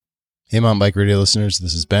Hey, Mountain Bike Radio listeners,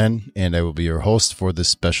 this is Ben, and I will be your host for this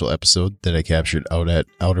special episode that I captured out at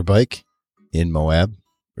Outerbike in Moab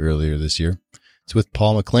earlier this year. It's with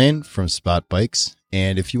Paul McClain from Spot Bikes,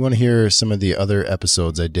 and if you want to hear some of the other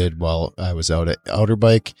episodes I did while I was out at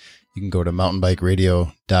Outerbike, you can go to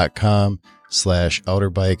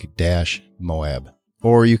mountainbikeradio.com/outerbike-moab,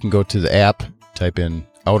 or you can go to the app, type in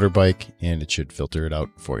Outerbike, and it should filter it out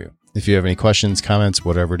for you. If you have any questions, comments,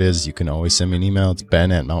 whatever it is, you can always send me an email. It's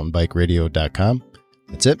ben@mountainbikeradio.com.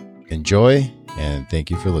 That's it. Enjoy, and thank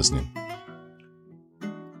you for listening.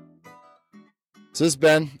 So this is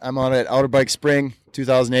Ben. I'm out at Outerbike Spring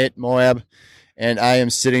 2008, Moab, and I am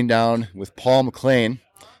sitting down with Paul McClain.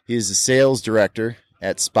 He is the sales director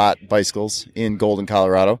at Spot Bicycles in Golden,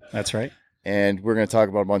 Colorado. That's right. And we're going to talk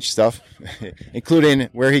about a bunch of stuff, including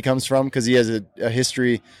where he comes from, because he has a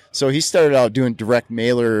history. So he started out doing direct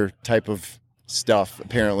mailer type of stuff,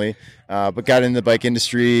 apparently, but got in the bike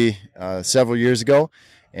industry several years ago.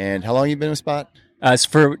 And how long have you been with Spot? It's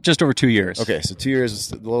for just over 2 years. Okay, so 2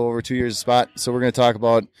 years, a little over 2 years of Spot. So we're going to talk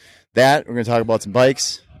about that. We're going to talk about some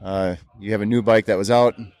bikes. You have a new bike that was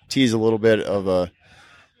out. Tease a little bit of a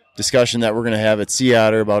discussion that we're going to have at Sea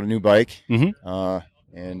Otter about a new bike. Mm-hmm.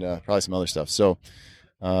 And probably some other stuff. So,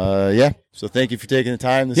 yeah. So thank you for taking the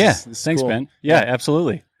time. This is thanks, cool. Ben. Yeah,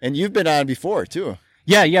 absolutely. And you've been on before, too.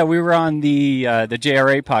 Yeah. We were on the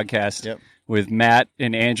JRA podcast Yep. with Matt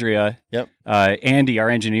and Andrea. Yep. Andy, our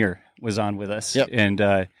engineer, was on with us. Yep. And,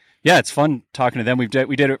 yeah, it's fun talking to them. We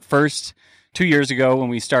did it first 2 years ago when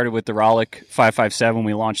we started with the Rollick 557.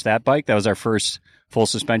 We launched that bike. That was our first full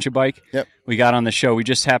suspension bike. Yep. We got on the show. We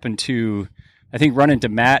just happened to, I think, run into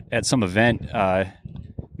Matt at some event,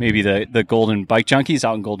 maybe the Golden Bike Junkies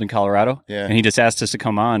out in Golden, Colorado. Yeah. And he just asked us to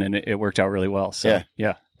come on, and it worked out really well. So,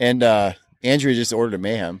 yeah. And Andrea just ordered a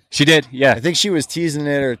Mayhem. She did, yeah. I think she was teasing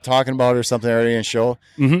it or talking about it or something already in the show.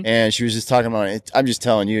 Mm-hmm. And she was just talking about it. I'm just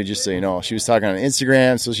telling you, just so you know. She was talking on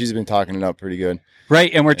Instagram, so she's been talking it up pretty good. Right,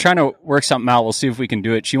 and we're trying to work something out. We'll see if we can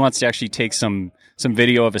do it. She wants to actually take some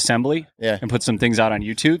video of assembly and put some things out on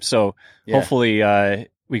YouTube. So hopefully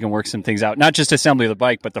we can work some things out. Not just assembly of the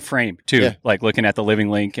bike, but the frame too. Like looking at the living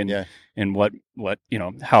link and what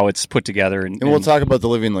how it's put together. And we'll talk about the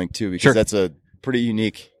living link too, because sure. that's a pretty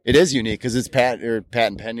unique. It is unique because it's patent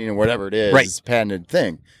pending or whatever it is. Right. It's a patented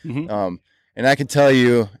thing. Mm-hmm. And I can tell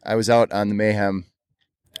you, I was out on the Mayhem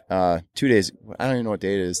 2 days. I don't even know what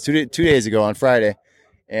day it is. 2 days ago on Friday,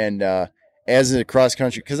 and as a cross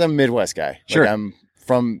country, because I'm a Midwest guy. Sure. Like I'm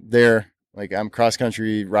from there. Like I'm cross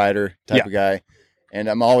country rider type of guy, and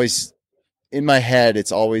I'm always in my head.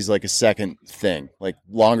 It's always like a second thing, like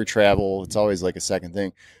longer travel. It's always like a second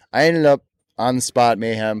thing. I ended up on the Spot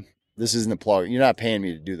Mayhem. This isn't a plug. You're not paying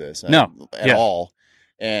me to do this at all.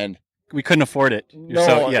 And we couldn't afford it. No,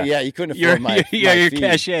 so, you couldn't afford my your fee.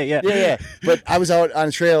 cachet, Yeah. But I was out on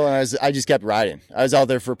the trail and I just kept riding. I was out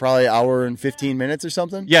there for probably an hour and 15 minutes or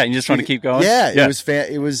something. Yeah, and you just want to keep going. Yeah, it was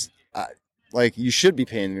it was like you should be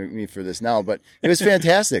paying me for this now, but it was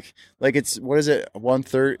fantastic. Like it's what is it?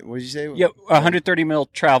 1/3? What did you say? Yeah, 130 mil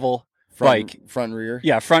travel bike, front and rear.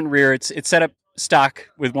 Yeah, front and rear. It's set up stock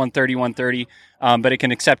with 130, but it can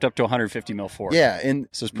accept up to 150 mil forward. Yeah, and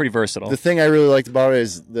so it's pretty versatile. The thing I really liked about it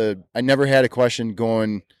is I never had a question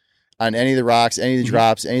going on any of the rocks, any of the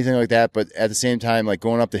drops, anything like that. But at the same time, like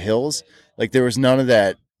going up the hills, like there was none of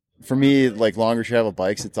that. For me, like longer travel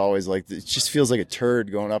bikes, it's always like it just feels like a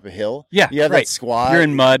turd going up a hill. Yeah, you have that squat. You're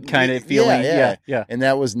in mud, kind of feeling. Yeah. And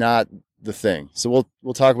that was not the thing. So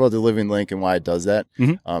we'll talk about the living link and why it does that.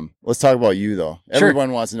 Mm-hmm. Let's talk about you though. Sure.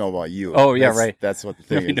 Everyone wants to know about you. Oh yeah, right. That's what the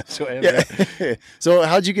thing is. Yeah. So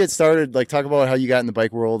how'd you get started? Like talk about how you got in the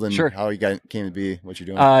bike world and sure. how you came to be what you're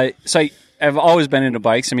doing. So I've always been into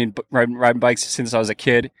bikes. I mean, riding bikes since I was a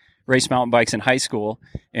kid. Raced mountain bikes in high school,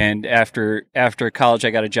 and after college,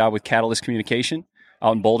 I got a job with Catalyst Communication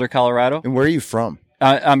out in Boulder, Colorado. And where are you from?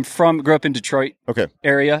 Grew up in Detroit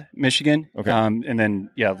area, Michigan. Okay. And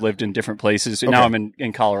then, lived in different places. And now I'm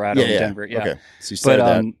in Colorado and Denver. Yeah. Okay. So you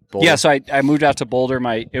started Boulder. So I moved out to Boulder.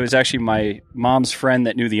 It was actually my mom's friend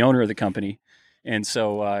that knew the owner of the company. And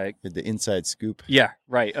so the inside scoop. Yeah,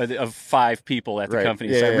 right. Of 5 people at the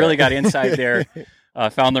company. Yeah, so I really got inside there,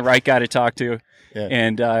 found the right guy to talk to. Yeah.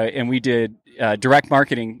 And we did direct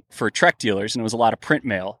marketing for Trek dealers, and it was a lot of print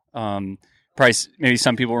mail. Maybe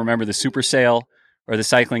some people remember the Super Sale or the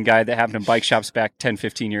cycling guide that happened in bike shops back 10,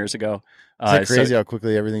 15 years ago. Is that crazy how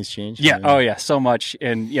quickly everything's changed? Yeah. Oh, yeah. So much.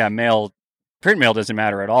 And print mail doesn't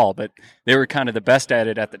matter at all, but they were kind of the best at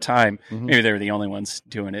it at the time. Mm-hmm. Maybe they were the only ones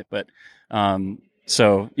doing it. But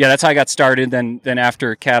that's how I got started. Then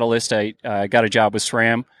after Catalyst, I got a job with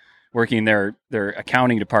SRAM, working their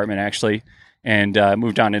accounting department, actually. and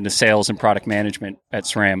moved on into sales and product management at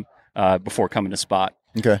SRAM before coming to Spot.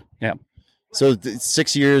 Okay. Yeah. So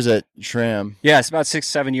 6 years at SRAM. Yeah, it's about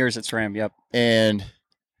 6-7 years at SRAM. Yep. And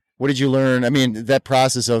what did you learn? I mean, that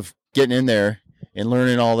process of getting in there and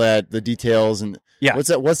learning all that, the details, and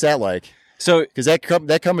what's that like? So because that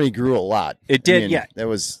company grew a lot. It did. That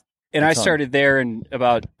was. And I started there in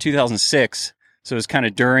about 2006. So it was kind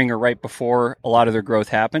of during or right before a lot of their growth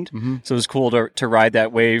happened. Mm-hmm. So it was cool to ride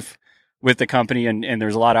that wave with the company, and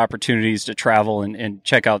there's a lot of opportunities to travel and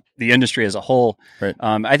check out the industry as a whole. Right.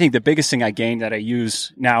 I think the biggest thing I gained that I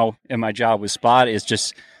use now in my job with Spot is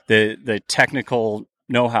just the technical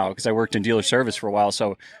know-how, because I worked in dealer service for a while.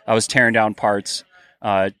 So I was tearing down parts,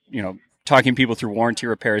 talking people through warranty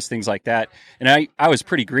repairs, things like that. And I was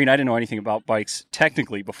pretty green. I didn't know anything about bikes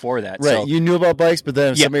technically before that. Right. So, you knew about bikes, but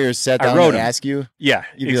then if somebody was sat down and asked you. Yeah,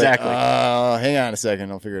 exactly. Like, hang on a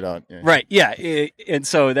second. I'll figure it out. Yeah. Right. Yeah. And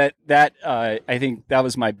so that I think that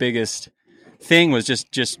was my biggest thing, was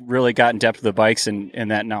just really got in depth with the bikes,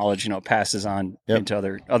 and that knowledge, passes on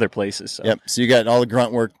into other places. So. Yep. So you got all the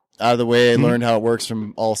grunt work out of the way, learned how it works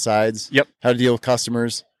from all sides. Yep. How to deal with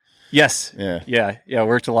customers. Yes. Yeah.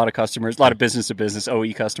 Worked a lot of customers, a lot of business to business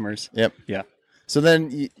OE customers. Yep. Yeah. So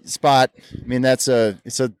then Spot, I mean, it's a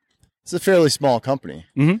fairly small company.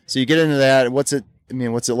 Mm-hmm. So you get into that. What's it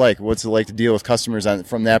like? What's it like to deal with customers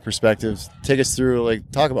from that perspective? Take us through,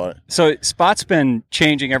 talk about it. So Spot's been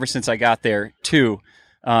changing ever since I got there too.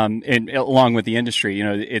 And along with the industry,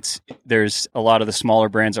 there's a lot of the smaller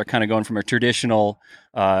brands are kind of going from a traditional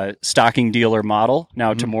stocking dealer model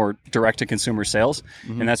now to more direct to consumer sales,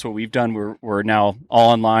 and that's what we've done. We're now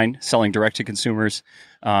all online, selling direct to consumers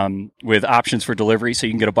with options for delivery, so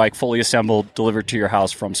you can get a bike fully assembled, delivered to your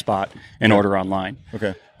house from Spot, and order online.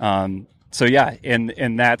 Okay. So yeah,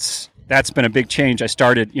 and that's been a big change. I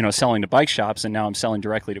started selling to bike shops, and now I'm selling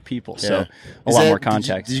directly to people. Yeah. So a lot more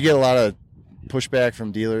contacts. Did you get a lot of pushback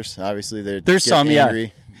from dealers? Obviously, there's some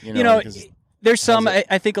angry, there's some.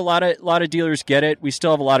 I think a lot of dealers get it. We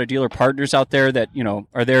still have a lot of dealer partners out there that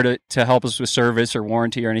are there to help us with service or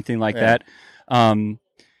warranty or anything like that. Some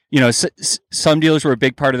dealers were a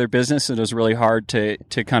big part of their business, and it was really hard to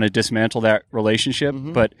kind of dismantle that relationship.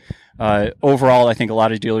 Mm-hmm. But overall, I think a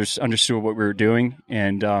lot of dealers understood what we were doing,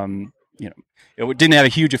 and it didn't have a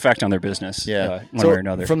huge effect on their business. One way or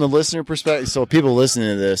another. From the listener perspective, so people listening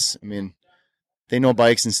to this, I mean, they know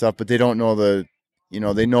bikes and stuff, but they don't know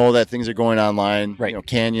they know that things are going online, right?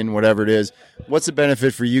 Canyon, whatever it is. What's the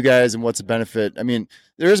benefit for you guys, and what's the benefit? I mean,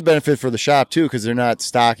 there is a benefit for the shop too, because they're not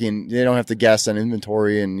stocking. They don't have to guess on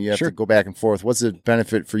inventory, and you have to go back and forth. What's the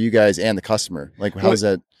benefit for you guys and the customer? How does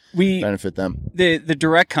that benefit them? The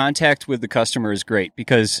direct contact with the customer is great,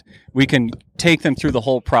 because we can take them through the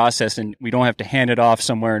whole process, and we don't have to hand it off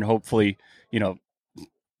somewhere and hopefully,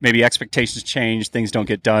 maybe expectations change, things don't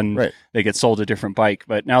get done, right. They get sold a different bike.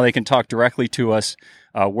 But now they can talk directly to us,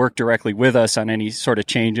 work directly with us on any sort of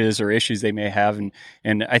changes or issues they may have.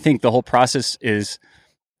 And I think the whole process is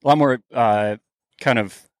a lot more they're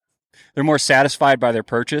more satisfied by their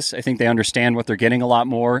purchase. I think they understand what they're getting a lot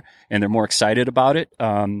more, and they're more excited about it.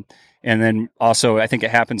 And then also, I think it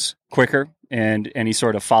happens quicker, and any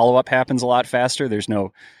sort of follow-up happens a lot faster. There's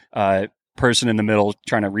no person in the middle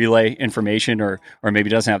trying to relay information or maybe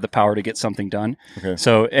doesn't have the power to get something done. Okay.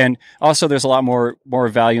 So, and also there's a lot more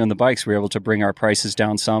value in the bikes. We're able to bring our prices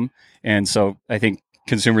down some. And so I think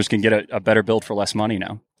consumers can get a better build for less money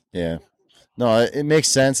now. Yeah. No, it makes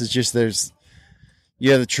sense. It's just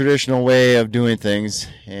you have the traditional way of doing things,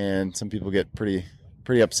 and some people get pretty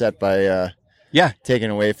upset by taken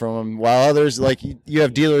away from them, while others, you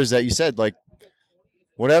have dealers that you said,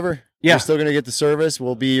 whatever. Yeah. We're still going to get the service.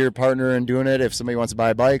 We'll be your partner in doing it. If somebody wants to buy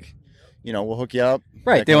a bike, we'll hook you up.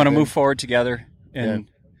 Right. They want to move forward together. And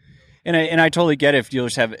I totally get it if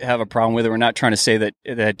dealers have a problem with it. We're not trying to say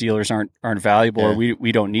that dealers aren't valuable or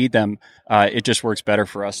we don't need them. It just works better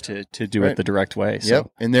for us to do it the direct way. So.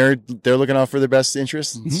 Yep. And they're looking out for their best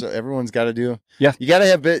interests. Mm-hmm. So everyone's got to do. Yeah. You got to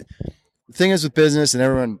have the thing is with business, and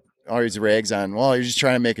everyone always rags on, well, you're just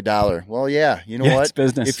trying to make $1. Well, yeah, you know what? It's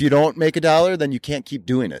business. If you don't make $1, then you can't keep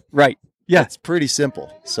doing it. Right. Yeah. It's pretty simple.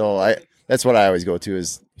 So that's what I always go to,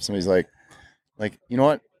 is somebody's like, you know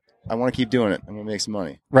what? I want to keep doing it. I'm going to make some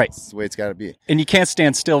money. Right. That's the way it's got to be. And you can't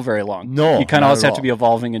stand still very long. No. You kind of always have to be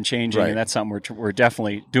evolving and changing, right. And that's something we're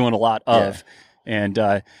definitely doing a lot of. Yeah.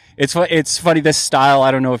 And it's funny, this style,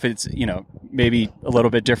 I don't know if it's, maybe a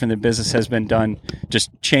little bit different than business has been done, just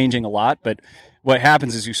changing a lot, but what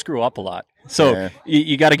happens is you screw up a lot. So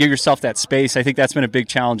you got to give yourself that space. I think that's been a big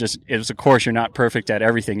challenge. Is of course you're not perfect at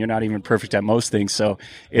everything. You're not even perfect at most things. So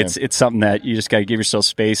it's something that you just got to give yourself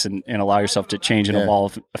space and allow yourself to change and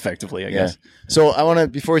evolve effectively, I guess. So I want to,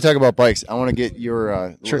 before we talk about bikes, I want to get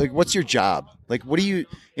your, like, what's your job? Like, what do you,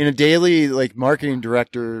 in a daily, like, marketing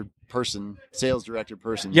director person, sales director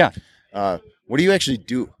person? Yeah. What do you actually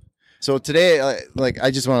do? So today,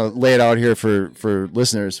 I just want to lay it out here for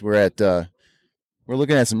listeners. We're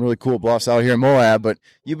looking at some really cool bluffs out here in Moab, but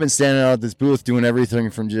you've been standing out at this booth doing everything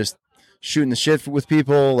from just shooting the shit with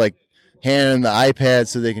people, like handing the iPad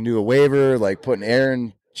so they can do a waiver, like putting air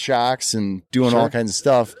in shocks and doing all kinds of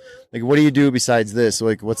stuff. Like, what do you do besides this?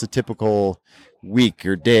 Like, what's a typical week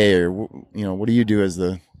or day, or, what do you do as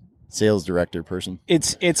the sales director person?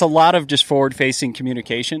 It's a lot of just forward-facing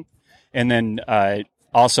communication, and then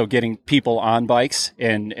also getting people on bikes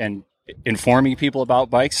and informing people about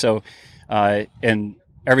bikes. So, and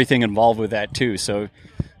everything involved with that too. So,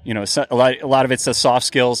 a lot of it's the soft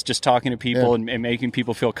skills, just talking to people and making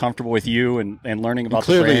people feel comfortable with you and learning about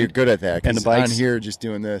the brand. Clearly, you're good at that. And the bikes. On here, just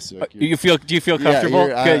doing this. Like, do you feel comfortable?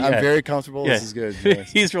 Yeah, I'm very comfortable. Yeah. This is good.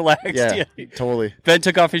 Yes. He's relaxed. Yeah, totally. Ben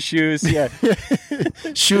took off his shoes. Yeah,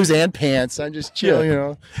 shoes and pants. I'm just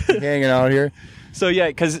chilling, hanging out here. So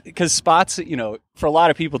because Spots, for a lot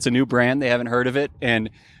of people, it's a new brand. They haven't heard of it, and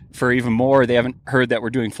for even more, they haven't heard that we're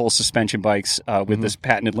doing full suspension bikes with this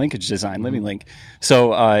patented linkage design, Living Link.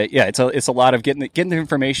 So it's a lot of getting the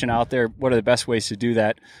information out there. What are the best ways to do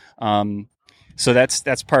that? So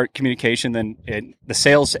that's part communication. Then the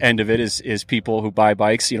sales end of it is people who buy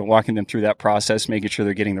bikes, walking them through that process, making sure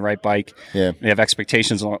they're getting the right bike. Yeah. They have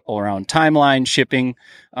expectations all around timeline, shipping,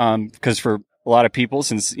 because for a lot of people,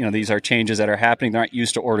 since these are changes that are happening, they're not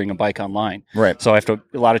used to ordering a bike online. Right. So I have to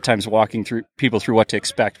a lot of times walking through what to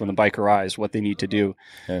expect when the bike arrives, what they need to do.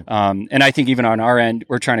 Okay. And I think even on our end,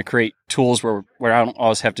 we're trying to create tools where I don't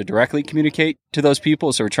always have to directly communicate to those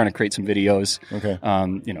people. So we're trying to create some videos. Okay.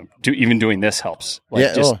 Even doing this helps.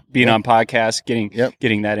 Being on podcasts,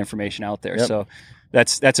 getting that information out there. Yep. So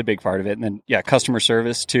that's a big part of it. And then customer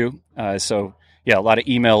service too. A lot of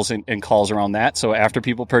emails and calls around that. So after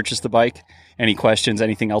people purchase the bike, any questions,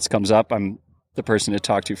 anything else comes up, I'm the person to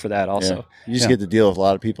talk to for that also. Yeah. You just get to deal with a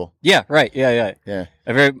lot of people. Yeah, right. Yeah.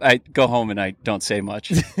 I go home and I don't say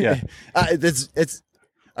much. Yeah.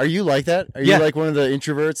 Are you like that? Are you like one of the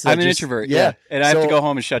introverts? I'm an introvert, yeah. And I have to go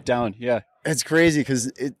home and shut down, yeah. It's crazy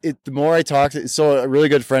because the more I talk to, so a really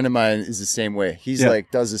good friend of mine is the same way. He's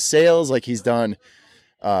does his sales, like he's done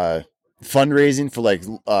fundraising for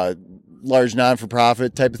large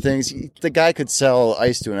non-for-profit type of things. The guy could sell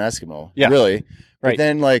ice to an Eskimo, really. But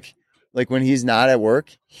then like when he's not at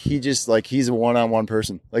work, he just he's a one-on-one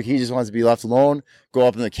person. Like he just wants to be left alone, go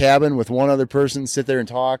up in the cabin with one other person, sit there and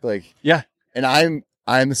talk. And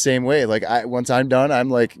I'm the same way. Like once I'm done,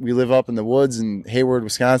 I'm like, we live up in the woods in Hayward,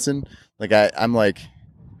 Wisconsin. Like I'm like,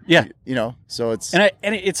 so it's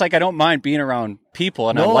it's like I don't mind being around people,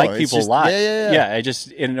 and I like people a lot. Yeah. I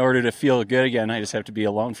just, in order to feel good again, I just have to be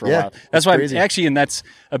alone for a while. That's why and that's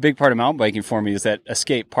a big part of mountain biking for me, is that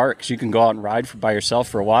escape part, because you can go out and ride by yourself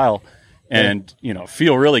for a while, and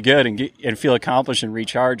feel really good and feel accomplished and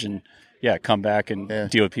recharge, and come back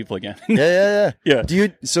and deal with people again. Yeah.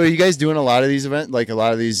 So are you guys doing a lot of these events, like a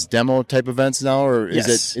lot of these demo type events now, or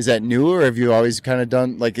is that new, or have you always kind of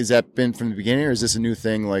done, has that been from the beginning, or is this a new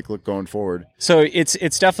thing, going forward? So it's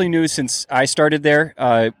definitely new since I started there.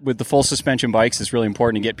 With the full suspension bikes, it's really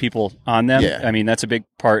important to get people on them. Yeah. I mean, that's a big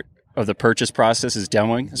part of the purchase process, is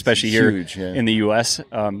demoing, especially here in the U.S.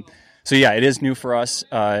 So it is new for us.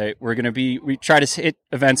 We try to hit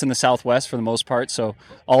events in the Southwest for the most part. So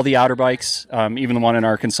all the Outerbikes, even the one in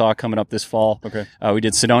Arkansas coming up this fall. Okay. We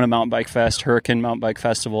did Sedona Mountain Bike Fest, Hurricane Mountain Bike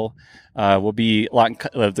Festival. We'll be a lot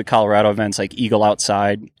of the Colorado events like Eagle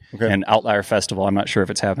Outside and Outlier Festival. I'm not sure if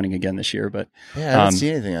it's happening again this year, but I didn't see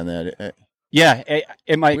anything on that.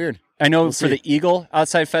 It might. Weird. I know for the Eagle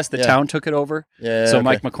Outside Fest, the town took it over. Yeah. So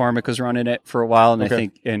Mike McCormick was running it for a while, and I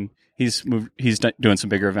think he's doing some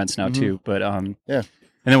bigger events now too, but and then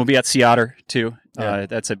we'll be at Sea Otter too.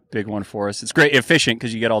 That's a big one for us. It's great, efficient,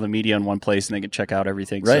 because you get all the media in one place and they can check out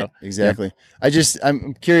everything. Right, so, exactly.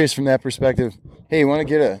 I'm curious from that perspective. Hey, you want to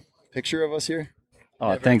get a picture of us here? Oh,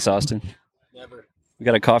 never. Thanks, Austin. Never. We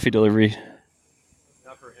got a coffee delivery.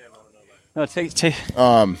 Not for him. I don't know. No, take.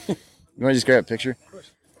 You want to just grab a picture? Of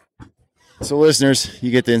course. So, listeners, you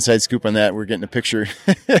get the inside scoop on that. We're getting a picture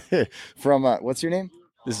from what's your name?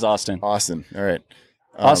 This is Austin. Austin. All right.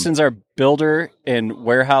 Austin's our builder and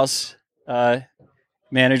warehouse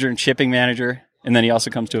manager and shipping manager, and then he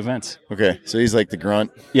also comes to events. Okay, so he's like the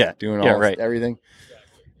grunt. Yeah. Doing everything.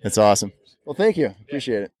 That's awesome. Well, thank you.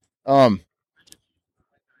 Appreciate it.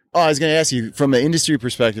 Oh, I was going to ask you from an industry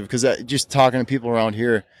perspective, because just talking to people around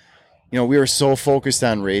here, we were so focused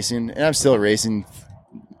on racing, and I'm still racing.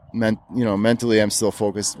 Mentally, I'm still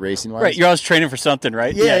focused racing wise. Right, you're always training for something,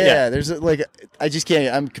 right? Yeah. There's I just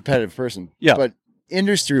can't. I'm a competitive person. Yeah. But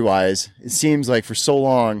industry wise, it seems like for so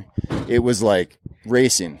long, it was like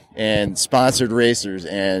racing and sponsored racers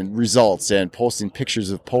and results and posting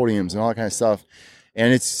pictures of podiums and all that kind of stuff,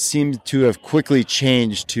 and it seemed to have quickly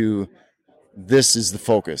changed to this is the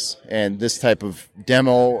focus and this type of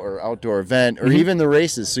demo or outdoor event or even the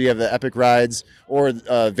races. So you have the epic rides or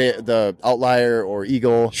the outlier or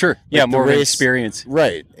eagle. Sure. Yeah. More race experience.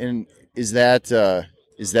 Right. And is that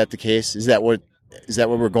the case? Is that what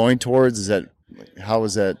we're going towards? How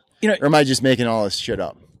is that? Or am I just making all this shit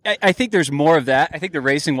up? I think there's more of that. I think the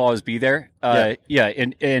racing will always be there. And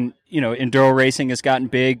enduro racing has gotten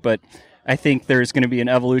big, but I think there's going to be an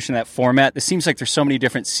evolution of that format. It seems like there's so many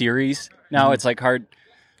different series now. It's like hard,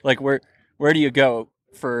 like where do you go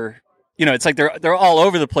for? It's like they're all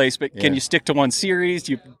over the place. But can you stick to one series?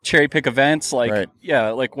 Do you cherry pick events? Like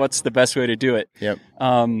what's the best way to do it? Yep.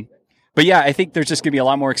 But yeah, I think there's just going to be a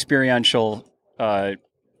lot more experiential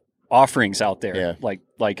offerings out there, like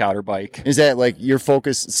Outerbike. Is that like your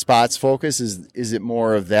Spot's focus? Is it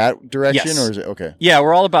more of that direction, or is it okay? Yeah,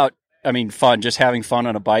 we're all about. Fun, just having fun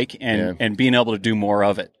on a bike and being able to do more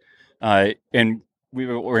of it. And we're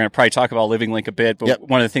going to probably talk about Living Link a bit, but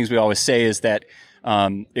one of the things we always say is that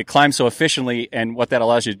it climbs so efficiently, and what that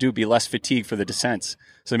allows you to do, be less fatigued for the descents.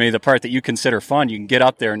 So maybe the part that you consider fun, you can get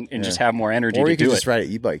up there and just have more energy to do it. Or you can just ride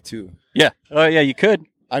an e-bike too. Yeah. Oh, yeah, you could.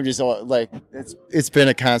 I'm just it's been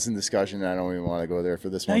a constant discussion, and I don't even want to go there for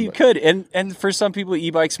this one. No, you could. And for some people,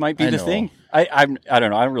 e-bikes might be the thing. I don't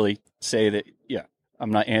know. I don't really say that, I'm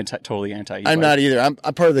not totally anti-e-bike. I'm not either. I'm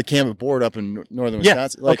part of the Camet board up in northern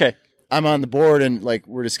Wisconsin. Okay. I'm on the board, and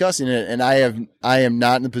we're discussing it, and I am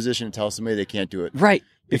not in the position to tell somebody they can't do it. Right.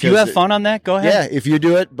 If you have fun on that, go ahead. Yeah, if you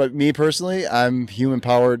do it. But me personally, I'm human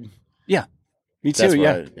powered. Yeah. Me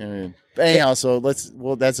too. Anyhow, so that's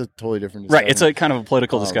a totally different discussion. Right. It's a kind of a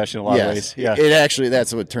political discussion in a lot of ways. Yeah. It actually,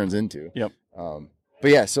 that's what it turns into. Yep. But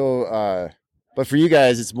yeah, so but for you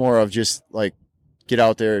guys, it's more of just get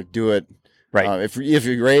out there, do it. Right. If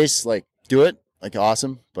you race, do it,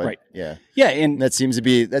 awesome. But yeah, and that seems to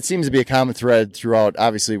be a common thread throughout.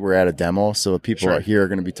 Obviously, we're at a demo, so people out here are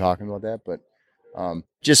going to be talking about that. But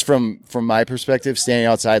just from my perspective, standing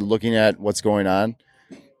outside looking at what's going on,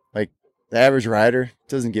 the average rider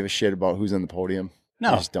doesn't give a shit about who's on the podium.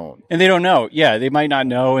 No, they just don't, and they don't know. Yeah, they might not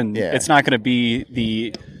know, and it's not going to be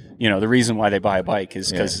the reason why they buy a bike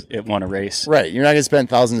is because it won a race. Right. You're not going to spend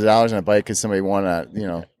thousands of dollars on a bike because somebody won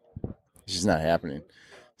it's just not happening.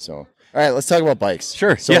 So, all right, let's talk about bikes.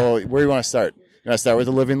 Sure. So, where do you want to start? You want to start with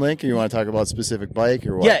the Living Link, or you want to talk about a specific bike,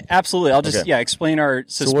 or what? Yeah, absolutely. I'll just explain our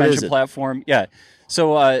suspension platform. Yeah.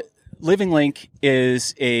 So, Living Link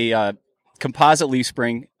is a composite leaf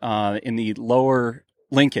spring in the lower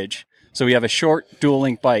linkage. So we have a short dual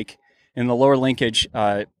link bike. In the lower linkage,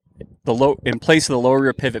 in place of the lower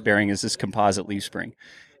rear pivot bearing is this composite leaf spring.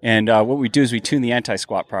 And what we do is we tune the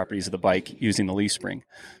anti-squat properties of the bike using the leaf spring.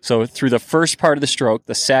 So through the first part of the stroke,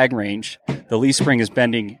 the sag range, the leaf spring is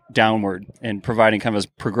bending downward and providing kind of a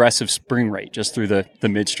progressive spring rate just through the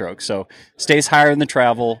mid-stroke. So stays higher in the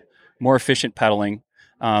travel, more efficient pedaling.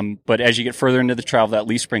 But as you get further into the travel, that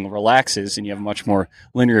leaf spring relaxes and you have a much more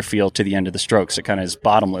linear feel to the end of the stroke. So it kind of is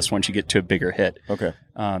bottomless once you get to a bigger hit. Okay.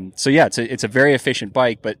 So yeah, it's a very efficient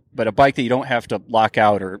bike, but a bike that you don't have to lock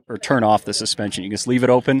out or turn off the suspension. You just leave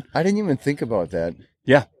it open. I didn't even think about that.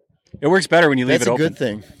 Yeah. It works better when you leave it open. That's a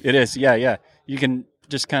good thing. It is. Yeah. You can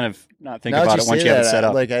just kind of not think about it once you have it set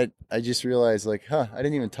up. I just realized I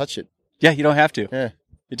didn't even touch it. Yeah, you don't have to. Yeah.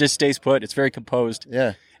 It just stays put. It's very composed.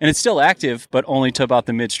 Yeah. And it's still active, but only to about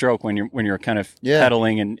the mid-stroke when you're kind of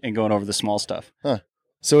pedaling and going over the small stuff. Huh.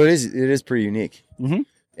 So it is pretty unique. Mm-hmm.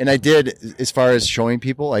 And I did, as far as showing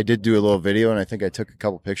people, I did do a little video, and I think I took a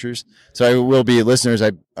couple pictures. So I will be, listeners,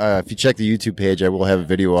 if you check the YouTube page, I will have a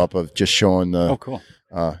video up of just showing the... Oh, cool.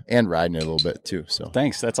 And riding it a little bit, too. So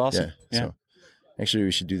thanks. That's awesome. Yeah. So actually,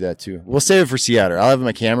 we should do that, too. We'll save it for Seattle. I'll have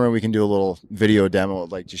my camera. We can do a little video demo,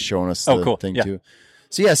 just showing us the thing, too.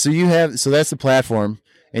 So, so that's the platform.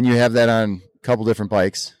 And you have that on a couple different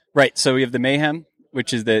bikes. Right. So we have the Mayhem,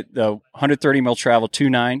 which is the 130 mil travel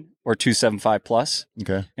 2.9 or 275 plus.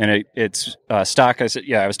 Okay. And it's stock.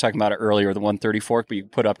 I was talking about it earlier, the 130 fork, but you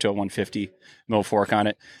put up to a 150 mil fork on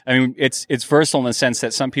it. I mean, it's versatile in the sense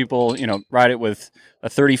that some people, ride it with a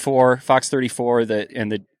 34, Fox 34,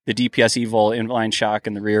 and the DPS Evil inline shock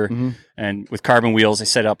in the rear, and with carbon wheels, they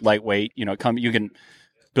set up lightweight. You can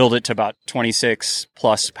build it to about 26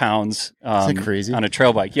 plus pounds crazy? on a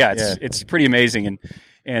trail bike. Yeah, it's pretty amazing.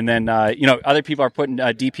 And then other people are putting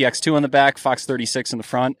DPX2 on the back, Fox 36 in the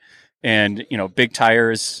front, and big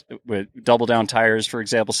tires with double down tires, for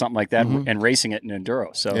example, something like that, and racing it in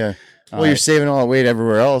enduro. So well, you're saving all the weight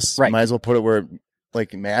everywhere else. Right. Might as well put it where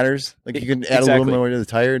it matters. Like you can add a little more to the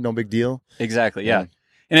tire, no big deal. Exactly. Yeah.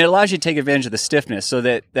 And it allows you to take advantage of the stiffness, so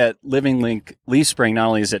that Living Link leaf spring, not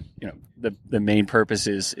only is it, the main purpose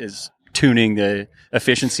is tuning the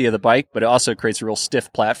efficiency of the bike, but it also creates a real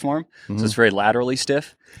stiff platform. So it's very laterally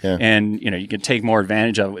stiff. Yeah. And, you can take more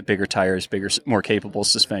advantage of it with bigger tires, more capable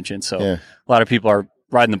suspension. So a lot of people are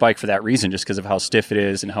riding the bike for that reason, just because of how stiff it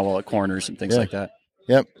is and how well it corners and things like that.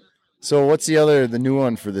 Yep. So what's the new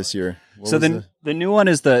one for this year? The new one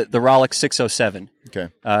is the Rollick 607. Okay.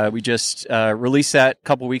 We just released that a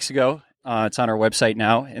couple weeks ago. It's on our website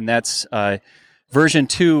now, and that's version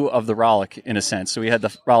 2 of the Rollick, in a sense. So we had the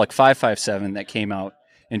Rollick 557 that came out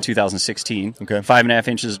in 2016. Okay. 5.5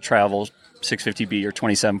 inches of travel, 650B or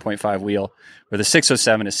 27.5 wheel, where the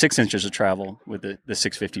 607 is 6 inches of travel with the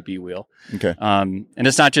 650B wheel. Okay. And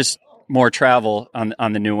it's not just more travel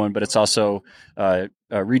on the new one, but it's also a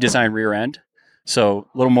redesigned rear end. So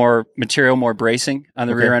a little more material, more bracing on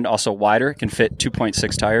the rear end, also wider. It can fit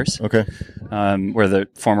 2.6 tires. Okay. Where the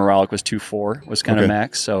former Rollick was 2.4 was kind of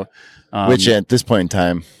max. So, which at this point in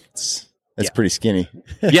time, that's pretty skinny.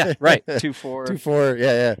 Yeah, right. 2.4. 2.4.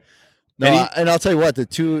 Yeah. No, and I'll tell you what,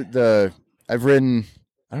 I've ridden,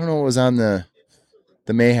 I don't know what was on the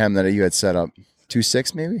Mayhem that you had set up.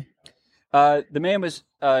 2.6 maybe? The Mayhem was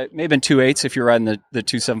may have been 2.8s if you're riding the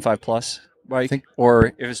 275 plus bike, or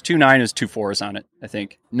if it was 2.9, it was 2.4s on it, I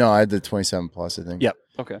think. No, I had the 27 plus, I think. Yep.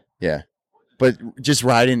 Okay. Yeah. But just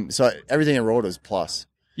riding, so everything I rode was plus.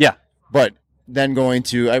 Yeah. But then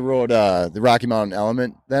I rode the Rocky Mountain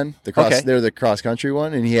Element then, they're the cross country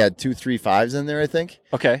one, and he had 2.35s in there, I think.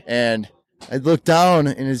 Okay. And I looked down,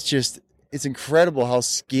 and it's incredible how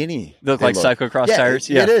skinny they look like cyclocross tires.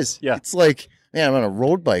 It is. Yeah. It's like, man, I'm on a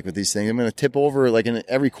road bike with these things. I'm going to tip over like in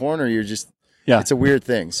every corner. It's a weird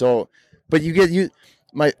thing. So, but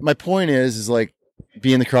my point is like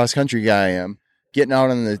being the cross country guy I am, getting out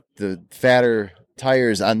on the fatter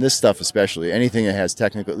tires on this stuff, especially anything that has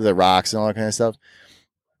the rocks and all that kind of stuff.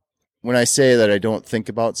 When I say that I don't think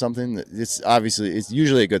about something, it's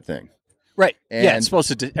usually a good thing. Right. And it's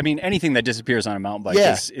supposed to, anything that disappears on a mountain bike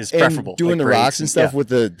is preferable. And doing the rocks and stuff with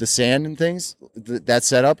the sand and things, that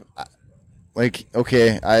setup, like,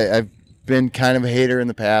 okay, I've been kind of a hater in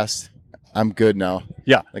the past. I'm good now.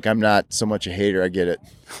 Yeah. Like, I'm not so much a hater. I get it.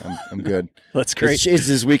 I'm good. That's great.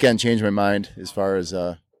 This weekend changed my mind as far as...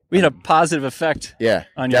 we had a positive effect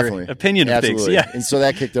on your opinion of things. Yeah. And so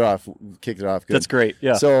that kicked it off good. That's great.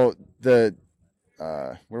 Yeah. So where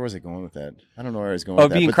was I going with that? I don't know where I was going with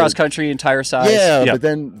that. Being cross-country and tire size. Yeah, but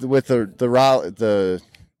then with the I don't know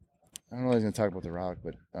if I was going to talk about the Rock,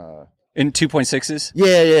 but... in 2.6s?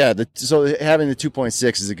 Yeah. So having the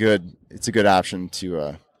 2.6 is a good option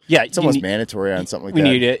to... it's almost mandatory on something like that. We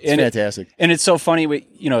need it. It's fantastic. And it's so funny,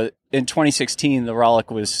 in 2016, the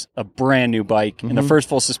Rollick was a brand new bike and the first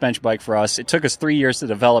full suspension bike for us. It took us 3 years to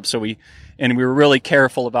develop, we were really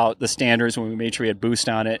careful about the standards when we made sure we had boost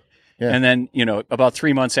on it. Yeah. And then, about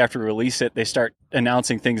 3 months after we release it, they start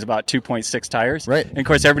announcing things about 2.6 tires. Right. And of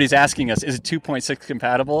course, everybody's asking us, is it 2.6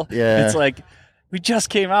 compatible? Yeah. And it's like, we just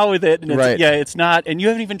came out with it. And it's not. And you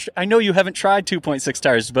haven't even, I know you haven't tried 2.6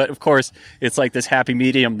 tires, but of course, it's like this happy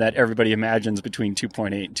medium that everybody imagines between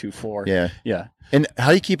 2.8 and 2.4. Yeah. Yeah. And how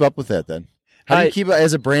do you keep up with that then? How do you keep it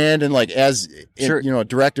as a brand and a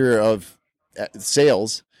director of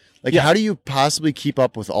sales? Like, how do you possibly keep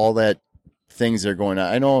up with all that things that are going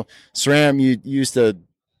on? I know SRAM, you used to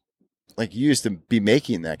be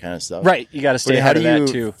making that kind of stuff. Right. You got to stay ahead of that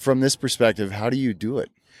too. From this perspective, how do you do it?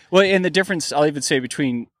 Well, and the difference I'll even say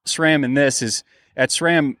between SRAM and this is at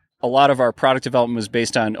SRAM, a lot of our product development was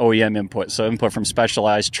based on OEM input. So input from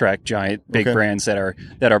Specialized, Trek, Giant, big brands that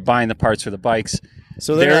are buying the parts for the bikes.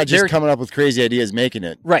 So they're not just coming up with crazy ideas making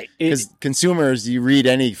it. Right. Because consumers, you read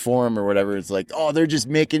any forum or whatever, it's like, oh, they're just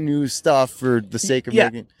making new stuff for the sake of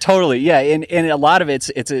making. Totally. Yeah. And a lot of it's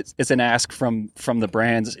an ask from the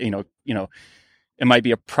brands, it might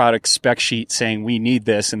be a product spec sheet saying we need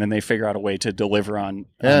this, and then they figure out a way to deliver on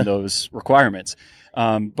those requirements.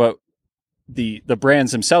 But the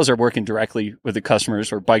brands themselves are working directly with the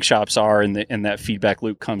customers, or bike shops are, and that feedback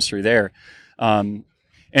loop comes through there. And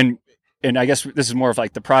and I guess this is more of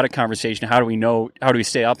like the product conversation. How do we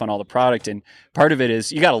stay up on all the product? And part of it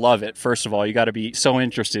is you got to love it. First of all, you got to be so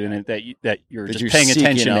interested in it that you're just paying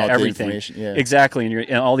attention to everything. Yeah. Exactly.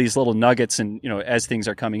 And all these little nuggets and, as things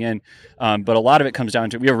are coming in. But a lot of it comes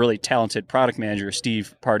down to, we have a really talented product manager,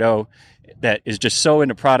 Steve Pardo, that is just so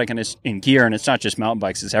into product and it's in gear. And it's not just mountain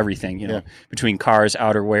bikes, it's everything, between cars,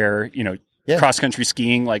 outerwear, cross country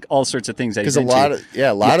skiing, like all sorts of things. Because a lot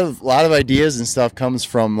of ideas and stuff comes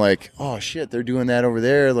from like, oh shit, they're doing that over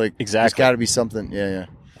there. Like, there's got to be something. Yeah.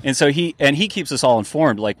 And so he keeps us all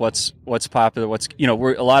informed, like what's popular,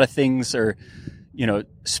 we're a lot of things are,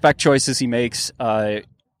 spec choices he makes.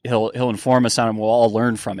 He'll inform us on them. We'll all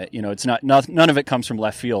learn from it. It's none of it comes from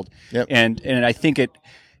left field. Yep. And I think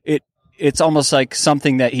it's almost like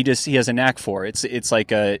something that he has a knack for. It's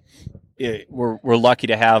like we're lucky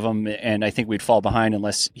to have him, and I think we'd fall behind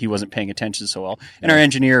unless he wasn't paying attention so well. And our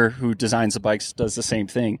engineer who designs the bikes does the same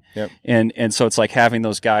thing. Yep. And so it's like having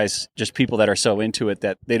those guys, just people that are so into it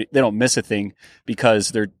that they don't miss a thing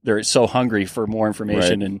because they're so hungry for more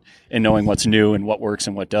information and knowing what's new and what works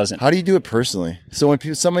and what doesn't. How do you do it personally? So when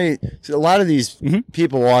a lot of these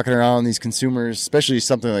people walking around, these consumers, especially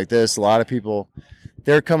something like this, a lot of people,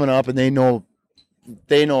 they're coming up and they know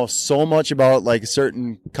so much about like a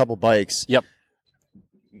certain couple bikes. Yep.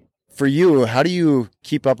 For you, how do you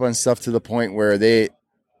keep up on stuff to the point where they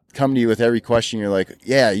come to you with every question? You're like,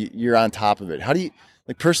 yeah, you're on top of it. How do you,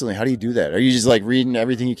 like personally, how do you do that? Are you just like reading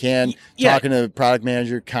everything you can, talking to product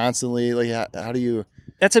manager constantly? Like how do you,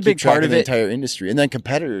 that's a big part of the entire industry? And then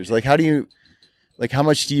competitors, like how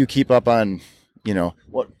much do you keep up on,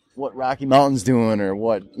 what Rocky Mountain's doing or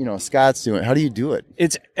what, Scott's doing? How do you do it?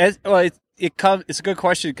 It's a good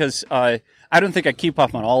question because I don't think I keep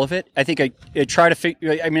up on all of it. I think I try to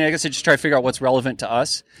just try to figure out what's relevant to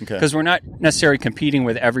us because we're not necessarily competing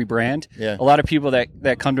with every brand. Yeah. A lot of people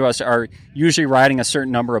that come to us are usually riding a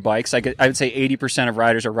certain number of bikes. I would say 80% of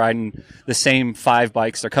riders are riding the same 5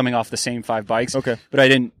 bikes. They're coming off the same 5 bikes. Okay. But I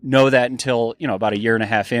didn't know that until, about a year and a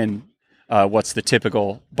half in, what's the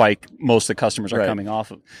typical bike most of the customers are coming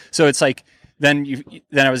off of. So it's like, then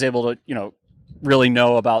I was able to, really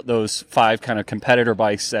know about those 5 kind of competitor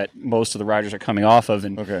bikes that most of the riders are coming off of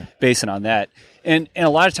and basing on that. And a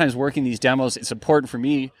lot of times working these demos, it's important for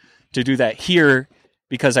me to do that here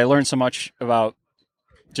because I learned so much about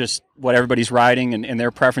just what everybody's riding and their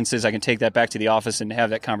preferences. I can take that back to the office and have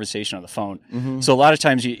that conversation on the phone. Mm-hmm. So a lot of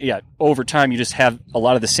times, over time, you just have a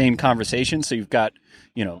lot of the same conversations. So you've got,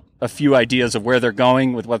 a few ideas of where they're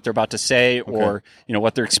going with what they're about to say or,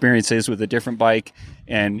 what their experience is with a different bike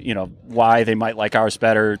and, why they might like ours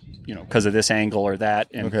better, because of this angle or that.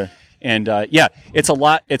 And, it's a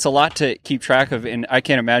lot to keep track of. And I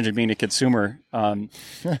can't imagine being a consumer.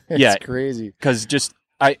 It's crazy. Because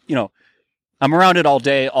I'm around it all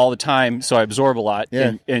day, all the time, so I absorb a lot,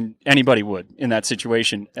 and anybody would in that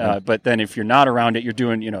situation. But then if you're not around it, you're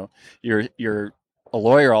doing, you're a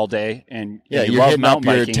lawyer all day, and you love mountain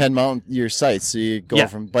biking. Your sites, so you go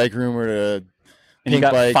from bike rumor to and you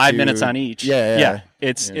got 5 minutes on each. Yeah.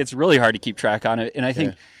 It's really hard to keep track on it, and I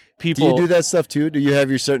think people. Do you do that stuff too? Do you have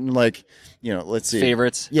your certain let's see,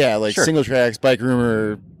 favorites? Yeah, like single tracks, bike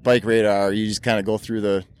rumor, bike radar. You just kind of go through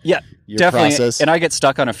your definitely process. And I get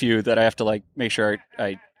stuck on a few that I have to make sure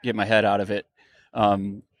I get my head out of it.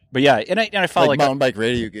 But and I follow like mountain bike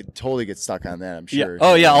radio. You could totally get stuck on that. I'm sure. Yeah.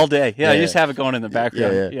 Oh yeah, all day. Yeah, you just have it going in the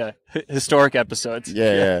background. Yeah. Historic episodes.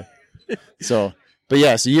 Yeah. So,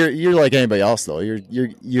 but so you're like anybody else though.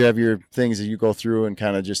 You have your things that you go through and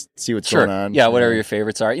kind of just see what's going on. Yeah, whatever your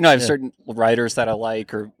favorites are. I have certain writers that I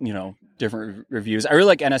like, or different reviews. I really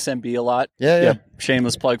like NSMB a lot. Yeah.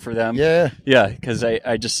 Shameless plug for them. Yeah. Because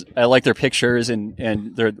I like their pictures and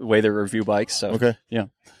the way they review bikes. So yeah.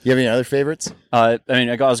 You have any other favorites? I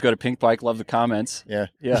always go to Pink Bike, love the comments. Yeah.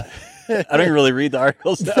 I don't even really read the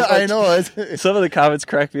articles that much. I know. Some of the comments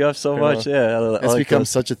crack me up so much. Yeah. It's become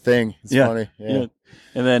such a thing. It's funny. Yeah.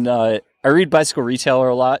 And then I read Bicycle Retailer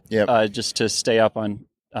a lot. Yep. Just to stay up on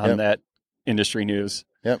that industry news.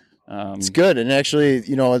 Yep. It's good. And actually,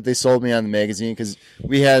 they sold me on the magazine because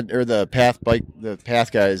we had, or the Path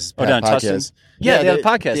guys down podcast. Yeah, they had a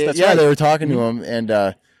podcast. That's right. They were talking to him,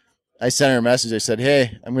 and I sent her a message. I said,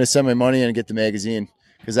 hey, I'm going to send my money in and get the magazine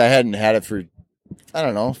because I hadn't had it for, I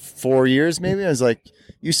don't know, 4 years maybe. I was like,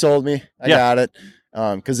 you sold me. I got it.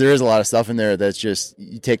 Because there is a lot of stuff in there that's just,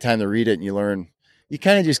 you take time to read it and you learn. You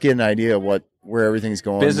kind of just get an idea of where everything's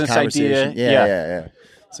going. Business idea. Yeah.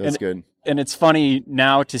 So it's good. And it's funny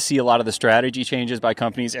now to see a lot of the strategy changes by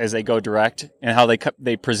companies as they go direct and how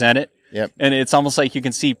they present it. Yep. And it's almost like you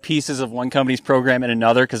can see pieces of one company's program in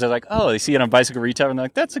another because they're like, oh, they see it on Bicycle Retailer and they're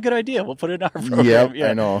like, that's a good idea. We'll put it in our program. Yep, Yeah,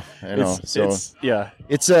 I know.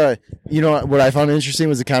 It's what I found interesting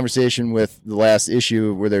was the conversation with the last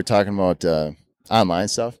issue where they're talking about online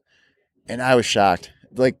stuff. And I was shocked.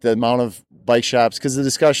 Like the amount of bike shops, because the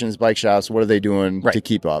discussion is bike shops, what are they doing to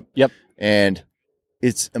keep up? Yep. And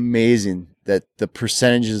it's amazing that the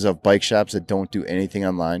percentages of bike shops that don't do anything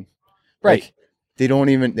online. Right. Like,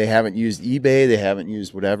 they haven't used eBay, they haven't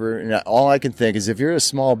used whatever. And all I can think is if you're a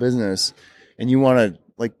small business and you want to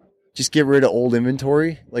like just get rid of old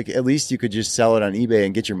inventory, like at least you could just sell it on eBay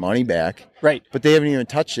and get your money back. Right. But they haven't even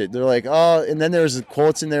touched it. They're like, oh, and then there's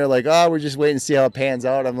quotes in there like, oh, we're just waiting to see how it pans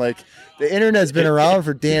out. I'm like, the internet's been around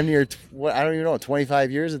for damn near, I don't even know,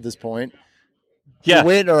 25 years at this point. Yeah. You're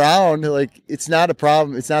waiting around, like, it's not a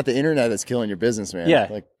problem. It's not the internet that's killing your business, man. Yeah.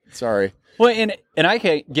 Like, sorry. Well, and I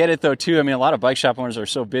can get it though too. I mean, a lot of bike shop owners are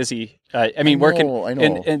so busy. Working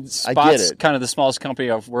in Spot's kind of the smallest company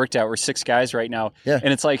I've worked at. We're 6 guys right now, and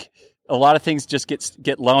it's like a lot of things just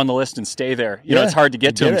get low on the list and stay there. You know, it's hard to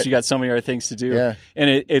get to them because you got so many other things to do. Yeah. And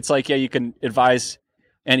it's like, you can advise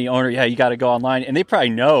any owner, you got to go online, and they probably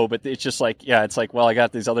know, but it's just like, it's like, well, I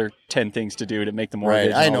got these other 10 things to do to make the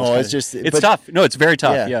mortgage. Right. I know it's tough. No, it's very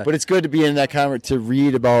tough. Yeah. But it's good to be in that conference to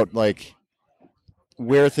read about like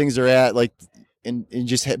where things are at, like, and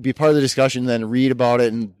just be part of the discussion, then read about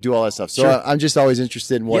it and do all that stuff. So I'm just always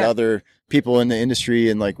interested in what other people in the industry,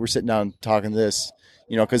 and like we're sitting down talking this,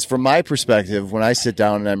 because from my perspective, when I sit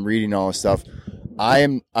down and I'm reading all this stuff,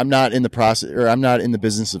 I'm not in the process, or I'm not in the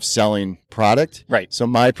business of selling product. Right. So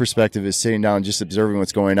my perspective is sitting down, just observing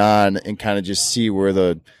what's going on, and kind of just see where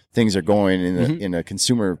the things are going in a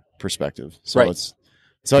consumer perspective. So it's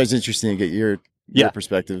always interesting to get your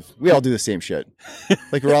perspective. We all do the same shit.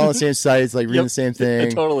 Like we're all on the same sites, like reading the same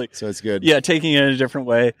thing. Totally. So it's good. Yeah, taking it in a different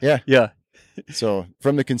way. Yeah. Yeah. So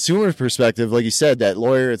from the consumer perspective, like you said, that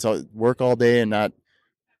lawyer, it's work all day and I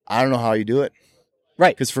don't know how you do it.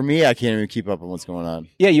 Right. Because for me, I can't even keep up on what's going on.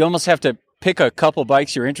 Yeah, you almost have to pick a couple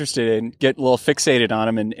bikes you're interested in, get a little fixated on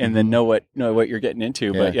them, and then know what you're getting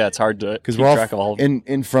into. But it's hard to keep track of all of them.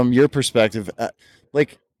 And from your perspective,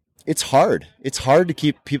 like it's hard. It's hard to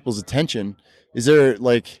keep people's attention. Is there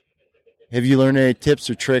have you learned any tips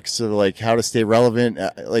or tricks of like how to stay relevant?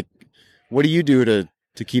 Like, what do you do to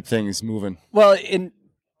keep things moving? Well, and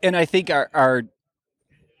I think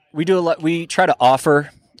we do a lot. We try to offer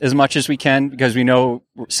as much as we can because we know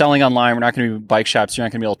selling online, we're not going to be bike shops. You're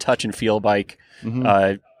not going to be able to touch and feel a bike,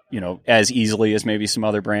 as easily as maybe some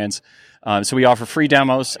other brands. So we offer free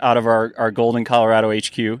demos out of our Golden, Colorado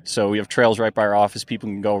HQ. So we have trails right by our office. People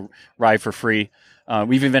can go ride for free.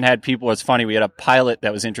 We've even had people, it's funny, we had a pilot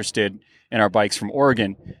that was interested in our bikes from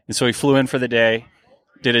Oregon. And so he flew in for the day,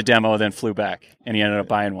 did a demo, then flew back, and he ended up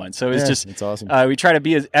buying one. So it's awesome. We try to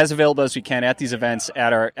be as available as we can at these events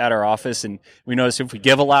at our office. And we notice if we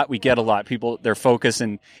give a lot, we get a lot. People, they're focused,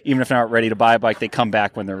 and even if they're not ready to buy a bike, they come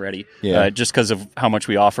back when they're ready. Yeah. Just because of how much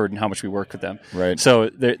we offered and how much we work with them. Right. So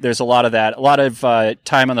there's a lot of that, a lot of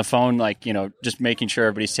time on the phone, just making sure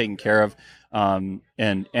everybody's taken care of,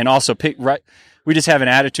 and also we just have an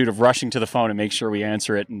attitude of rushing to the phone and make sure we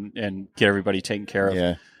answer it and get everybody taken care of.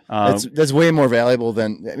 Yeah. That's way more valuable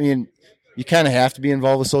than, you kind of have to be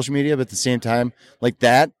involved with social media, but at the same time, like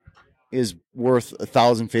that is worth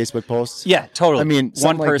 1,000 Facebook posts. Yeah, totally. One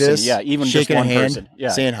person, like this, even shaking just one a hand, person. Yeah.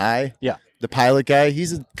 saying hi. Yeah. The pilot guy,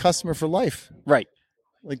 he's a customer for life. Right.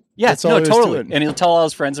 That's all there is to totally. it. And he'll tell all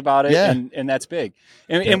his friends about it, Yeah. and that's big.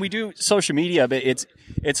 And we do social media, but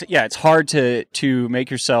it's hard to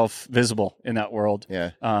make yourself visible in that world.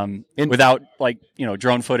 Yeah. Without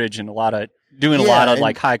drone footage and a lot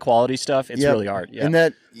of high quality stuff, it's really hard. Yeah.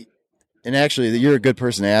 And actually, you're a good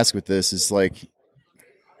person to ask with this. Is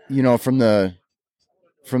from the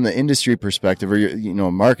industry perspective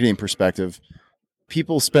or marketing perspective,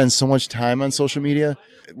 people spend so much time on social media.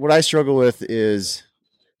 What I struggle with is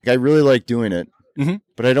I really like doing it,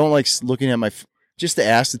 but I don't like looking at just to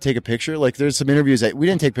ask to take a picture. Like there's some interviews we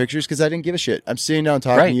didn't take pictures because I didn't give a shit. I'm sitting down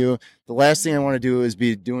talking to you. The last thing I want to do is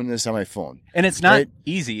be doing this on my phone. And it's not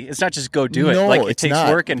easy. It's not just go do it. No, it takes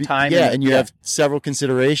work and time. Yeah, and you have several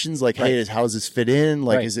considerations hey, how does this fit in?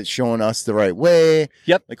 Is it showing us the right way?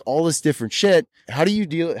 Yep. All this different shit. How do you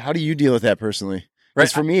deal with that personally?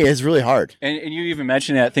 Because for me, it's really hard. And you even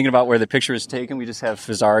mentioned that, thinking about where the picture is taken. We just have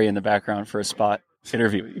Fazari in the background for a spot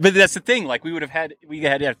interview. But that's the thing. We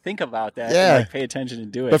had to think about that. Yeah. And, pay attention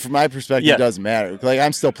and do it. But from my perspective, it doesn't matter.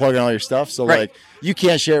 I'm still plugging all your stuff. So you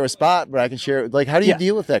can't share a spot, but I can share it. How do you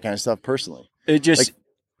deal with that kind of stuff personally? It just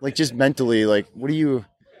just mentally, what do you?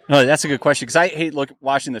 No, that's a good question because I hate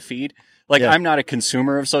watching the feed. Like I'm not a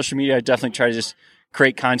consumer of social media. I definitely try to just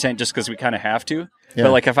create content just because we kind of have to. Yeah.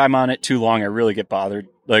 But like if I'm on it too long, I really get bothered,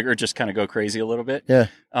 like or just kind of go crazy a little bit. Yeah.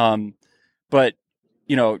 But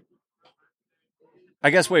I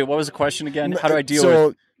guess. Wait, what was the question again? How do I deal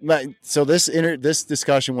with? So this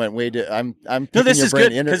discussion went way. I'm no, this is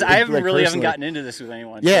good because I haven't gotten into this with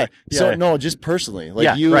anyone. Yeah. So no, just personally,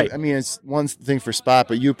 like you. Right. I mean, it's one thing for Spot,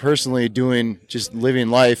 but you personally just living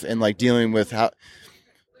life and like dealing with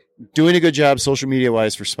doing a good job social media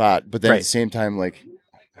wise for Spot, but then at the same time, like,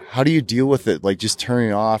 how do you deal with it? Like just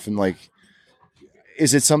turning off and like,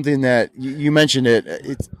 is it something that you mentioned it?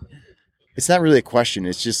 It's not really a question.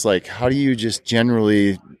 It's just like, how do you just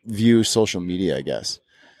generally view social media, I guess?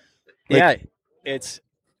 Like,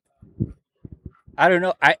 I don't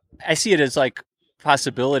know. I see it as like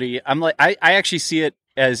possibility. I'm like, I actually see it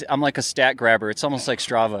as, I'm like a stat grabber. It's almost like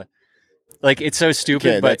Strava. Like it's so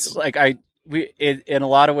stupid, but like in a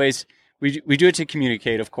lot of ways, we do it to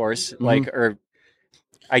communicate, of course, like, or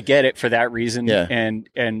I get it for that reason. Yeah. And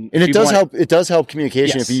it does help. It does help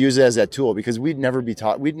communication if you use it as that tool, because we'd never be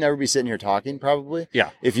sitting here talking probably. Yeah.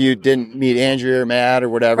 If you didn't meet Andrea or Matt or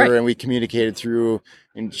whatever, and we communicated through,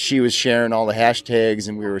 and she was sharing all the hashtags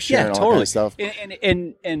and we were sharing all that kind of stuff.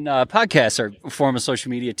 And podcasts are a form of social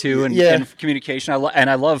media too. And communication.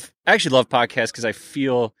 I actually love podcasts because I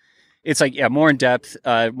feel it's like, more in depth,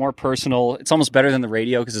 more personal. It's almost better than the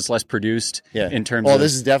radio because it's less produced in terms of...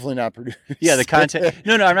 this is definitely not produced. Yeah, the content.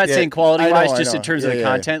 No, I'm not saying quality-wise, just in terms of the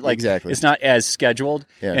content. Like, exactly. It's not as scheduled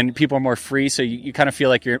and people are more free, so you kind of feel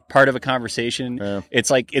like you're part of a conversation. Yeah.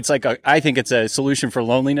 I think it's a solution for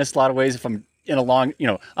loneliness a lot of ways. If I'm in on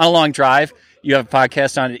a long drive, you have a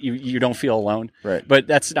podcast on it, you don't feel alone. Right. But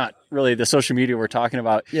that's not really the social media we're talking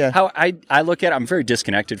about. Yeah. How I look at it, I'm very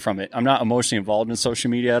disconnected from it. I'm not emotionally involved in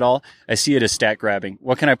social media at all. I see it as stat grabbing.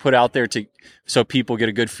 What can I put out there so people get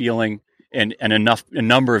a good feeling and a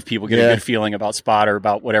number of people get a good feeling about Spot or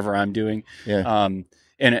about whatever I'm doing. Yeah.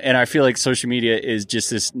 And I feel like social media is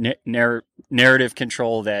just this narrative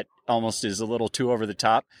control that almost is a little too over the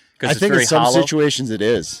top. I think in some situations it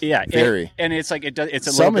is. Yeah, very. And it's like it's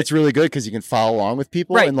a some. It's really good because you can follow along with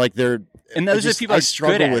people, right? And like and those are the people I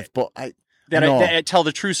struggle with. That tell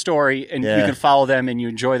the true story, and you can follow them, and you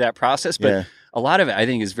enjoy that process. But a lot of it, I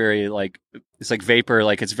think, is very like it's like vapor,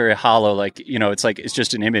 like it's very hollow. Like it's like it's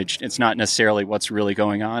just an image. It's not necessarily what's really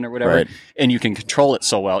going on or whatever. Right. And you can control it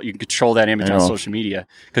so well. You can control that image on social media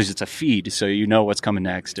because it's a feed, so you know what's coming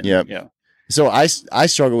next. And, yeah. So I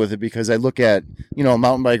struggle with it because I look at,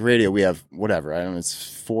 Mountain Bike Radio, we have whatever, I don't know,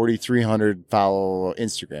 it's 4,300 follow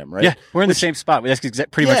Instagram, right? Yeah, we're in the same spot. That's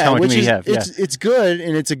pretty much how many we have. It's good,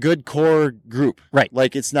 and it's a good core group. Right.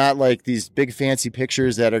 Like, it's not like these big fancy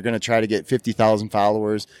pictures that are going to try to get 50,000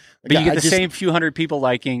 followers. But you get the same few hundred people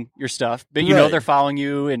liking your stuff, but you know they're following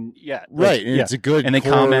you, and right, and it's a good and they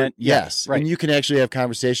core, comment. Yes, right. And you can actually have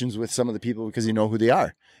conversations with some of the people because you know who they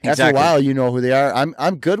are. Exactly. After a while, you know who they are.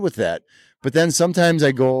 I'm good with that. But then sometimes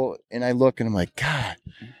I go and I look and I'm like, God,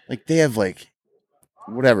 like they have like,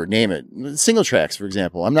 whatever, name it. Single tracks, for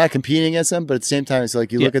example. I'm not competing against them, but at the same time, it's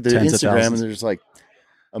like you look at their Instagram and there's like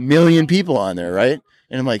 1 million people on there, right?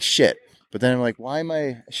 And I'm like, shit. But then I'm like,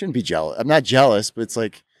 I shouldn't be jealous. I'm not jealous, but it's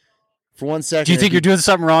like, for 1 second. Do you think you're doing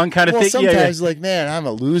something wrong kind of thing? Sometimes like, man, I'm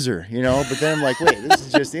a loser, But then I'm like, wait, this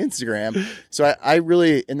is just Instagram. So I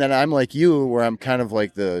really, and then I'm like you, where I'm kind of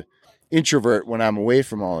like the introvert when I'm away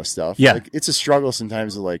from all this stuff. Yeah. Like, it's a struggle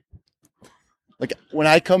sometimes to like when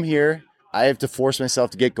I come here, I have to force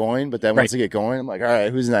myself to get going, but then once I get going, I'm like, all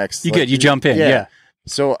right, who's next? You jump in. Yeah.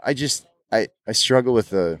 So I struggle with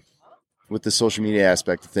the social media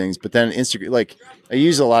aspect of things, but then Instagram, like I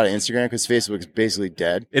use a lot of Instagram because Facebook is basically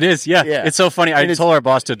dead. It is. Yeah. It's so funny. I told our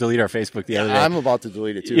boss to delete our Facebook the other day. I'm about to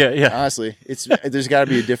delete it too. Yeah. Honestly, there's got to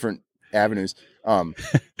be a different avenues.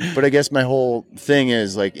 But I guess my whole thing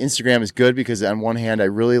is like Instagram is good because on one hand,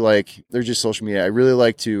 they're just social media. I really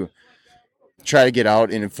like to try to get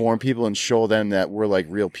out and inform people and show them that we're like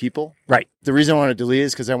real people. Right. The reason I want to delete it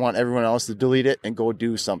is because I want everyone else to delete it and go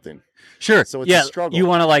do something. Sure. So it's a struggle. You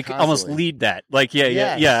want to like almost lead that. Like,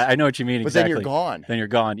 yeah. I know what you mean. But then you're gone.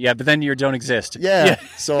 Yeah. But then you don't exist. Yeah.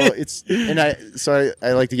 So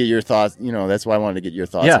I like to get your thoughts. That's why I wanted to get your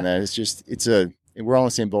thoughts on that. It's just, we're all in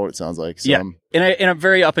the same boat. It sounds like. So and I'm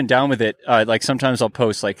very up and down with it. Like sometimes I'll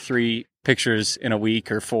post like 3 pictures in a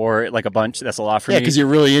week or 4, like a bunch. That's a lot for me. Yeah, because you're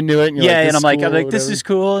really into it. And you're and I'm like, this is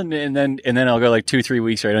cool, and then I'll go like 2-3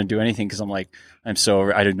 weeks where I don't do anything because I'm like, I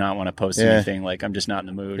do not want to post anything. Like I'm just not in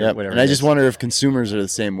the mood or whatever. And I just wonder if consumers are the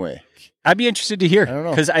same way. I'd be interested to hear. I don't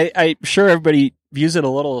know because I'm sure everybody views it a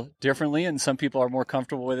little differently, and some people are more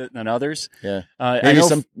comfortable with it than others. Yeah.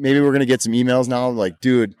 Maybe we're gonna get some emails now, like,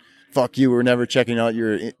 dude, fuck you, we're never checking out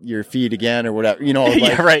your feed again or whatever. You know, like,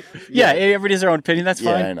 yeah, right. Yeah, everybody has their own opinion. That's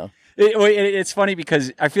fine. Yeah, I know. It's funny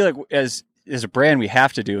because I feel like as a brand, we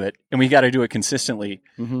have to do it, and we got to do it consistently.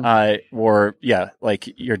 Mm-hmm. Or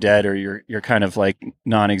like you're dead or you're kind of like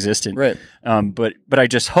non-existent. Right. But I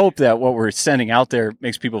just hope that what we're sending out there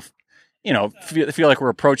makes people, feel like we're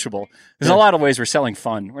approachable. There's a lot of ways we're selling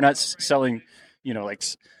fun. We're not selling, like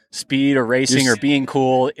speed or racing or being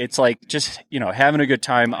cool. It's like just, having a good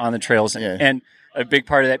time on the trails and a big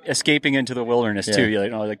part of that, escaping into the wilderness too.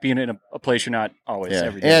 Like being in a place you're not always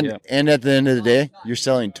every day. And at the end of the day, you're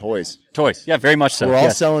selling toys. Toys, yeah, very much so. We're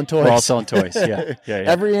all selling toys. We're all selling toys. Yeah.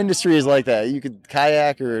 Every industry is like that. You could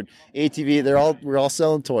kayak or ATV. We're all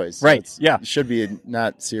selling toys. Right. So it should be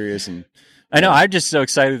not serious. And I know. I'm just so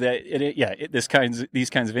excited that these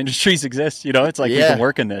kinds of industries exist. It's like we can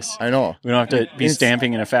work in this. I know. We don't have to be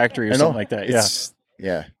stamping in a factory or something like that.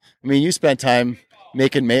 Yeah. I mean, you spent time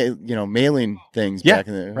making mailing things back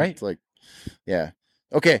in the right. It's like,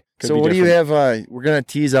 okay. So what do you have? We're gonna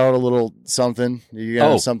tease out a little something. You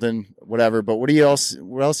got something, whatever. But what else do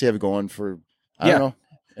you have going for? I don't know,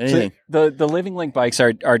 anything. So the Living Link bikes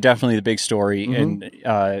are definitely the big story, and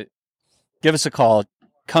give us a call.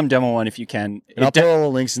 Come demo one if you can. And I'll put all the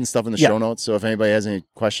links and stuff in the show notes. So if anybody has any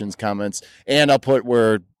questions, comments, and I'll put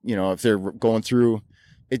where if they're going through.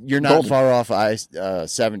 You're not Golden. Far off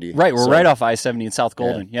I-70. Right, we're right off I-70 in South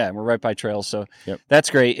Golden. Yeah, and we're right by trails, so that's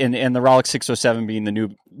great. And the Rollick 607 being the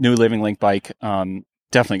new Living Link bike,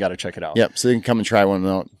 definitely got to check it out. Yep, so they can come and try one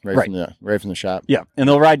out right from the shop. Yeah, and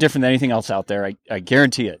they'll ride different than anything else out there. I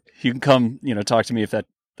guarantee it. You can come, talk to me if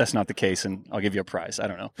that's not the case, and I'll give you a prize. I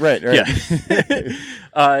don't know. Right. Yeah.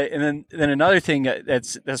 And then another thing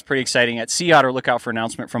that's pretty exciting at Sea Otter, look out for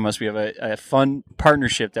announcement from us. We have a fun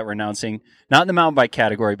partnership that we're announcing, not in the mountain bike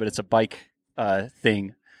category, but it's a bike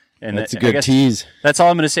thing. And that's a good tease. That's all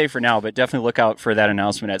I'm going to say for now, but definitely look out for that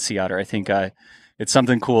announcement at Sea Otter. I think it's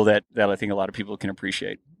something cool that I think a lot of people can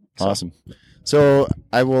appreciate. Awesome. So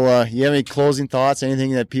I will. You have any closing thoughts?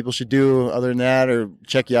 Anything that people should do other than that, or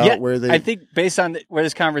check you out where they? I think based on where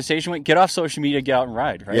this conversation went, get off social media, get out and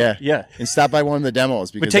ride. Right? Yeah. And stop by one of the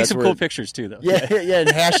demos. But take some cool pictures too, though. Yeah. And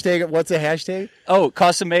hashtag. What's the hashtag? Oh,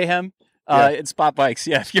 Cause Some Mayhem. And Spot Bikes.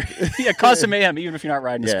 Yeah. Cause Some Mayhem, even if you're not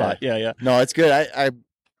riding a spot. Yeah. No, it's good.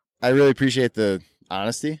 I really appreciate the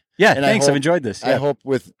honesty. Yeah. And thanks. I've enjoyed this. Yeah. I hope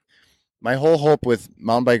my whole hope with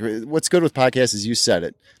mountain bike, what's good with podcasts is you said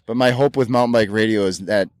it, but my hope with mountain bike radio is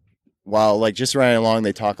that while like just riding along,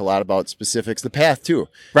 they talk a lot about specifics, the path too.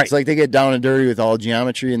 Right. It's like they get down and dirty with all the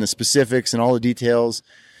geometry and the specifics and all the details.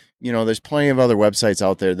 There's plenty of other websites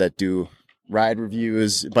out there that do ride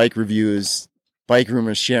reviews, bike rumors,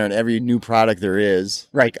 sharing every new product there is.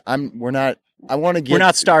 Right. We're not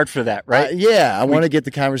starved for that, right? I want to get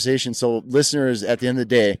the conversation. So listeners, at the end of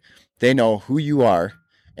the day, they know who you are.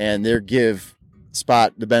 And they give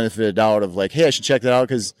Spot the benefit of the doubt of like, hey, I should check that out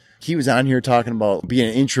because he was on here talking about being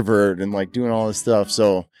an introvert and like doing all this stuff.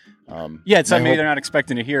 So, it's something they're not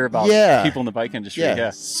expecting to hear about people in the bike industry. Yeah.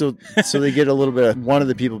 So they get a little bit of one of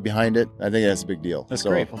the people behind it. I think that's a big deal. That's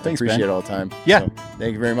great. Well, thanks, appreciate Ben. it all the time. Yeah. So,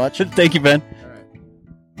 thank you very much. Thank you, Ben.